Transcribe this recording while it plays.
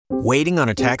Waiting on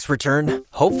a tax return?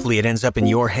 Hopefully it ends up in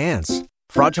your hands.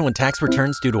 Fraudulent tax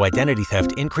returns due to identity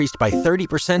theft increased by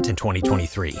 30% in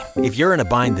 2023. If you're in a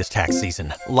bind this tax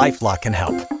season, LifeLock can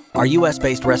help. Our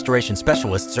U.S.-based restoration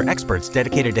specialists are experts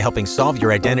dedicated to helping solve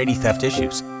your identity theft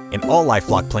issues. And all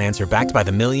LifeLock plans are backed by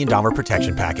the $1 Million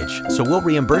Protection Package. So we'll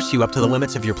reimburse you up to the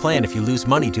limits of your plan if you lose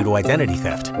money due to identity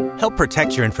theft. Help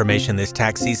protect your information this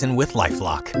tax season with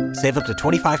LifeLock. Save up to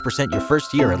 25% your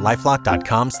first year at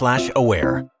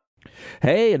LifeLock.com/aware.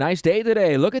 Hey, a nice day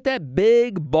today. Look at that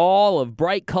big ball of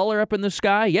bright color up in the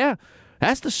sky. Yeah,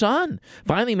 that's the sun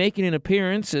finally making an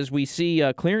appearance as we see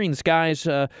clearing skies.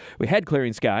 We had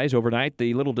clearing skies overnight.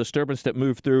 The little disturbance that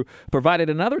moved through provided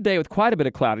another day with quite a bit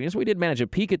of cloudiness. We did manage a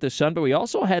peek at the sun, but we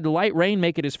also had light rain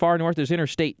make it as far north as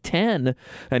Interstate 10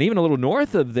 and even a little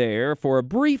north of there for a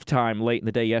brief time late in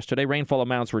the day yesterday. Rainfall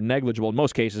amounts were negligible. In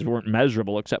most cases, weren't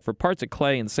measurable, except for parts of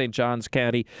Clay and St. Johns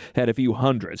County had a few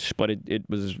hundredths, but it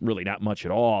was really not much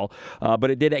at all. But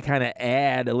it did kind of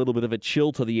add a little bit of a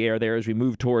chill to the air there as we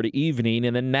move toward evening.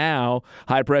 And then now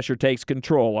high pressure takes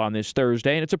control on this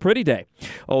Thursday, and it's a pretty day.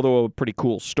 Although a pretty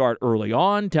cool start early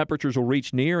on, temperatures will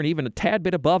reach near and even a tad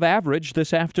bit above average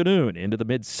this afternoon into the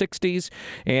mid-60s,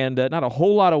 and not a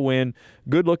whole lot of wind.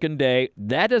 Good-looking day.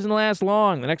 That doesn't last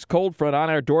long. The next cold front on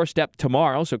our doorstep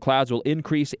tomorrow, so clouds will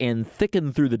increase and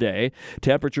thicken through the day.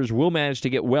 Temperatures will manage to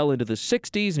get well into the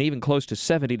 60s and even close to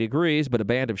 70 degrees, but a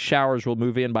band of showers will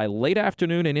move in by late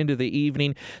afternoon and into the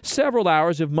evening. Several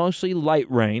hours of mostly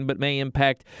light rain, but may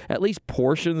impact at least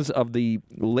portions of the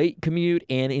late commute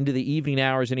and into the evening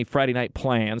hours, any Friday night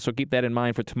plans. So keep that in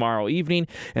mind for tomorrow evening.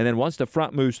 And then once the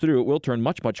front moves through, it will turn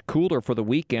much, much cooler for the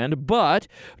weekend, but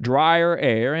drier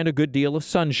air and a good deal of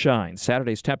sunshine.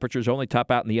 Saturday's temperatures only top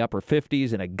out in the upper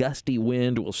 50s, and a gusty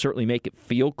wind will certainly make it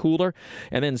feel cooler.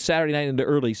 And then Saturday night into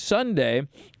early Sunday,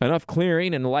 enough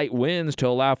clearing and light winds to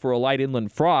allow for a light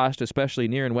inland frost, especially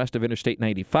near and west of Interstate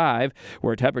 95,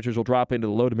 where temperatures will drop into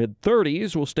the low to mid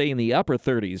 30s, will stay in the upper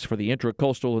 30s for the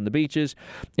intracoastal and the beaches.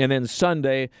 And then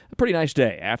Sunday, a pretty nice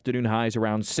day. Afternoon highs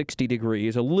around 60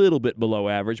 degrees, a little bit below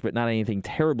average, but not anything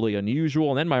terribly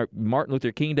unusual. And then Martin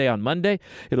Luther King Day on Monday,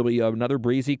 it'll be another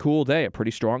breezy, cool day. A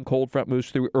pretty strong cold front moves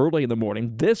through early in the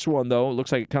morning. This one, though,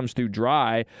 looks like it comes through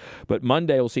dry, but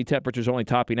Monday will see temperatures only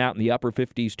topping out in the upper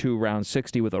 50s to around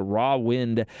 60 with a raw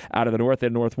wind out of the north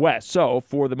and northwest. So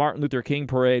for the Martin Luther King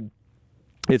Parade,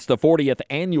 it's the 40th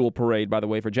annual parade, by the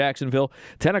way, for Jacksonville.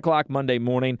 10 o'clock Monday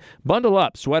morning. Bundle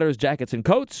up, sweaters, jackets, and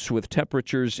coats with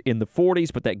temperatures in the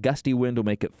 40s, but that gusty wind will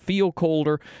make it feel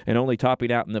colder and only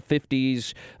topping out in the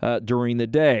 50s during the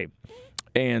day.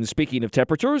 And speaking of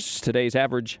temperatures, today's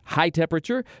average high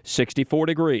temperature, 64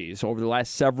 degrees. Over the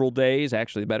last several days,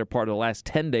 actually the better part of the last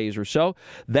 10 days or so,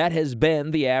 that has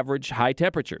been the average high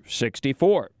temperature,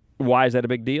 64. Why is that a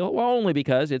big deal? Well, only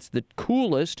because it's the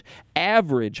coolest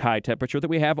average high temperature that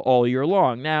we have all year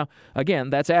long. Now, again,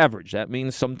 that's average. That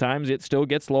means sometimes it still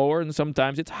gets lower and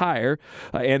sometimes it's higher,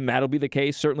 and that'll be the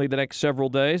case certainly the next several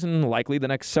days and likely the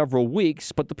next several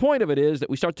weeks. But the point of it is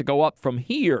that we start to go up from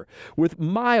here with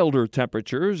milder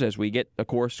temperatures as we get, of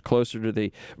course, closer to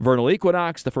the vernal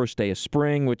equinox, the first day of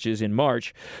spring, which is in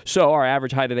March. So our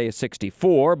average high today is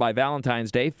 64. By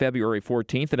Valentine's Day, February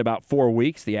 14th, in about 4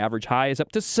 weeks, the average high is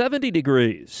up to 70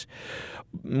 degrees.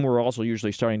 We're also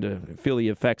usually starting to feel the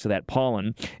effects of that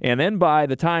pollen. And then by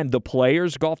the time the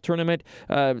Players Golf Tournament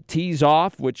tees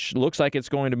off, which looks like it's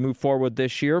going to move forward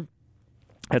this year,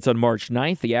 that's on March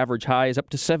 9th. The average high is up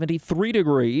to 73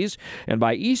 degrees. And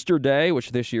by Easter Day,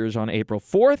 which this year is on April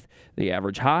 4th, the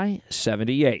average high,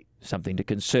 78. Something to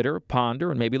consider, ponder,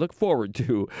 and maybe look forward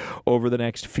to over the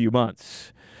next few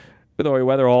months. With the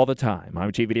weather all the time,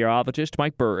 I'm TV meteorologist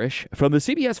Mike Burrish from the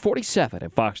CBS 47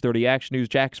 and Fox 30 Action News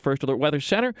Jack's First Alert Weather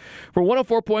Center for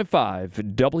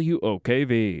 104.5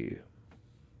 WOKV.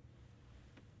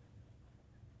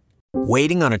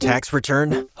 Waiting on a tax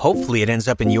return? Hopefully it ends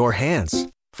up in your hands.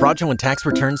 Fraudulent tax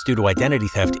returns due to identity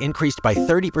theft increased by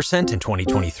 30% in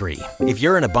 2023. If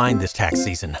you're in a bind this tax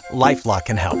season, LifeLock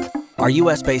can help. Our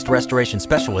U.S.-based restoration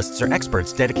specialists are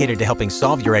experts dedicated to helping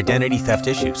solve your identity theft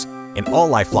issues. And all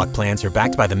LifeLock plans are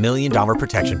backed by the $1 Million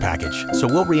Protection Package. So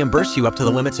we'll reimburse you up to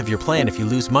the limits of your plan if you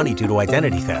lose money due to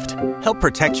identity theft. Help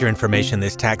protect your information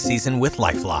this tax season with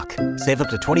LifeLock. Save up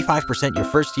to 25% your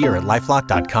first year at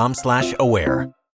LifeLock.com/aware.